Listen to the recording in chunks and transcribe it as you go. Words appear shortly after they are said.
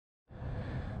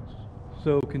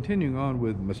So continuing on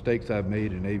with mistakes I've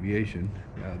made in aviation,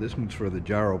 this one's for the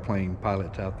gyroplane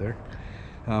pilots out there.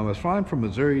 I was flying from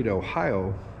Missouri to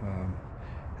Ohio.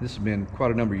 This has been quite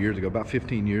a number of years ago, about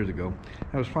 15 years ago.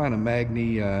 I was flying a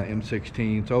Magni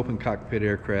M16. It's an open cockpit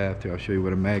aircraft. I'll show you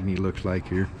what a Magni looks like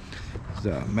here.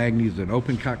 Magni is an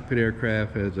open cockpit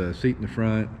aircraft, has a seat in the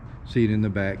front, seat in the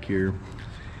back here.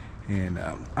 And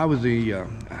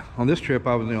on this trip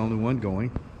I was the only one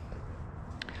going.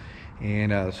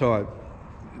 And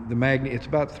the Magni, it's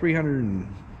about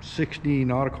 360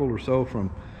 nautical or so from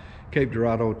Cape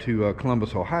Dorado to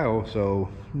Columbus, Ohio. So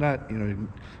not, going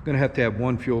to have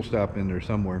one fuel stop in there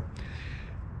somewhere.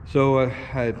 So I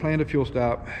had planned a fuel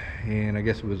stop, and I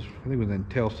think it was in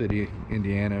Tell City,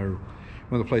 Indiana, or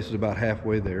one of the places about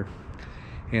halfway there.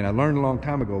 And I learned a long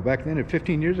time ago, back then,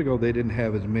 15 years ago, they didn't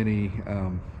have as many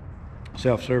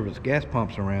self-service gas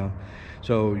pumps around.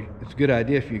 So it's a good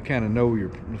idea, if you kind of know where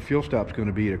your fuel stop's going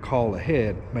to be, to call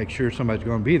ahead, make sure somebody's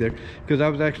going to be there, because I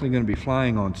was actually going to be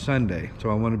flying on Sunday, so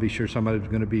I wanted to be sure somebody was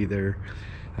going to be there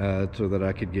so that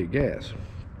I could get gas.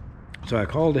 So I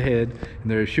called ahead, and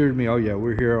they assured me, oh yeah,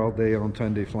 we're here all day on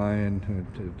Sunday flying,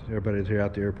 everybody's here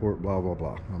at the airport, blah blah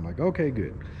blah. I'm like, okay,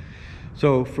 good.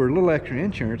 So for a little extra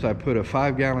insurance, I put a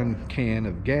 5-gallon can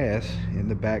of gas in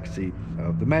the back seat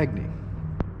of the Magni.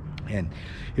 And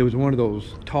it was one of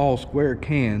those tall square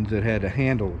cans that had a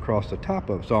handle across the top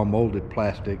of it. It's all molded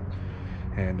plastic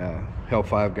and held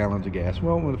 5 gallons of gas.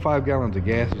 Well, when the 5 gallons of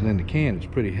gas is in the can, it's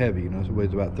pretty heavy, it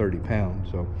weighs about 30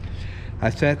 pounds. So I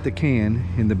sat the can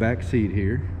in the back seat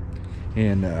here,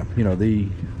 and they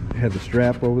had the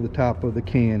strap over the top of the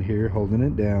can here, holding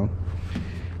it down.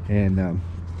 And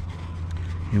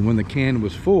when the can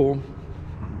was full,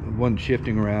 it wasn't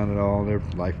shifting around at all. Their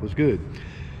life was good.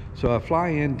 So I fly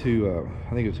into,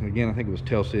 I think it was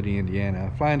Tell City,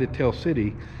 Indiana. I fly into Tell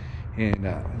City and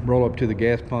roll up to the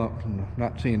gas pump, and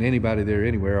not seeing anybody there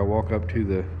anywhere. I walk up to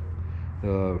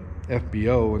the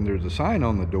FBO, and there's a sign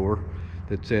on the door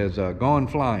that says, "Gone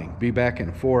flying, be back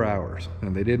in 4 hours."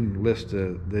 And they didn't list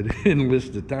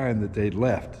the time that they'd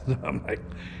left. So I'm like,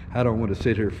 I don't want to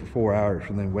sit here for 4 hours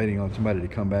and then waiting on somebody to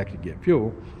come back to get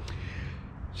fuel.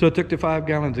 So I took the 5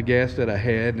 gallons of gas that I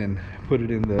had and put it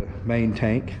in the main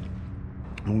tank.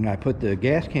 And when I put the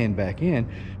gas can back in,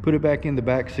 put it back in the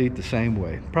back seat the same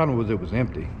way. The problem was it was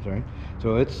empty, right?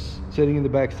 So it's sitting in the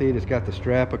back seat, it's got the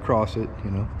strap across it,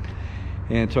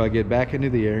 And so I get back into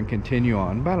the air and continue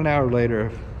on. About an hour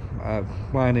later, I'm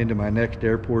flying into my next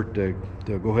airport to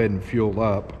go ahead and fuel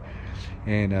up.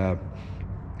 And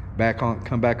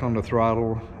come back on the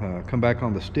throttle, come back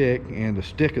on the stick, and the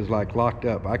stick is like locked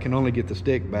up. I can only get the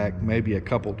stick back maybe a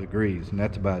couple degrees, and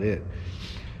that's about it.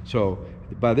 So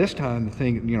by this time, the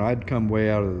thing, I'd come way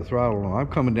out of the throttle, and I'm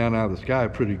coming down out of the sky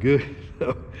pretty good.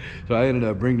 So I ended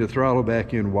up bringing the throttle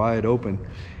back in wide open,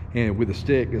 and with the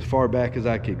stick as far back as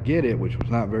I could get it, which was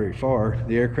not very far,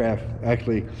 the aircraft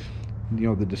actually,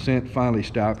 the descent finally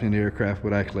stopped and the aircraft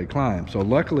would actually climb. So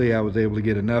luckily I was able to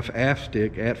get enough aft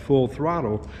stick at full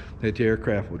throttle that the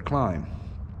aircraft would climb.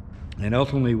 And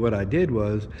ultimately what I did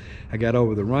was, I got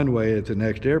over the runway at the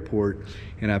next airport,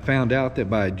 and I found out that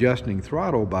by adjusting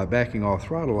throttle, by backing off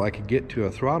throttle, I could get to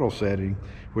a throttle setting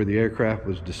where the aircraft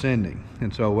was descending.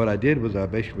 And so what I did was I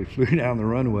basically flew down the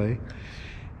runway,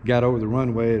 got over the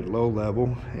runway at low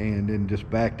level, and then just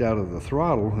backed out of the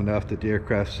throttle enough that the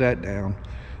aircraft sat down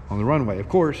on the runway. Of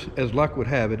course, as luck would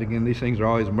have it, again, these things are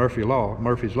always Murphy's Law.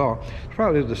 It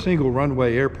probably was a single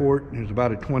runway airport. It was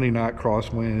about a 20-knot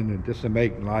crosswind, and just to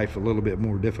make life a little bit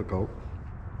more difficult.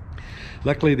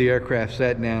 Luckily, the aircraft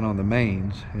sat down on the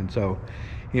mains, and so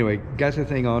anyway, got the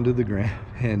thing onto the ground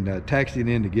and taxied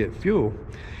in to get fuel.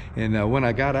 And when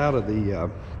I got out of the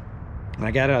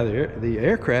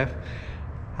aircraft,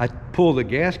 I pulled the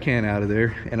gas can out of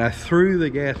there, and I threw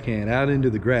the gas can out into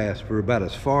the grass for about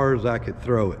as far as I could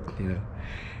throw it,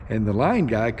 And the line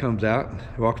guy comes out,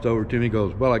 walks over to me,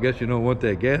 goes, "Well, I guess you don't want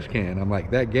that gas can." I'm like,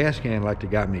 "That gas can like to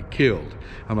got me killed."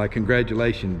 I'm like,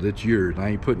 "Congratulations, it's yours. I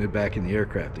ain't putting it back in the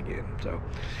aircraft again." So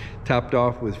topped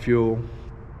off with fuel,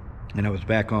 and I was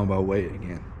back on my way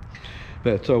again.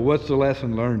 But so what's the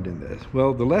lesson learned in this?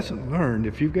 Well, the lesson learned,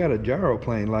 if you've got a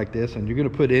gyroplane like this and you're going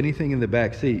to put anything in the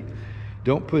back seat,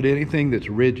 don't put anything that's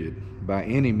rigid by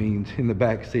any means in the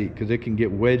back seat, because it can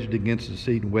get wedged against the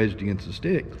seat and wedged against the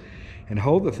stick. And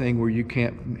hold the thing where you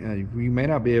can't, you may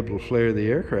not be able to flare the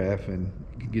aircraft and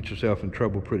get yourself in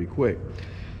trouble pretty quick.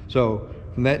 So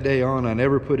from that day on, I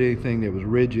never put anything that was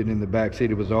rigid in the back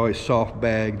seat. It was always soft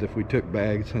bags if we took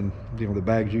bags, and the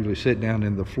bags usually sit down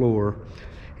in the floor,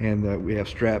 and we have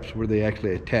straps where they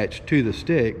actually attach to the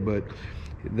stick. But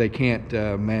they can't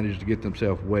manage to get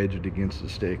themselves wedged against the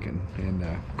stick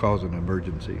and cause an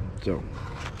emergency. So,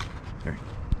 there.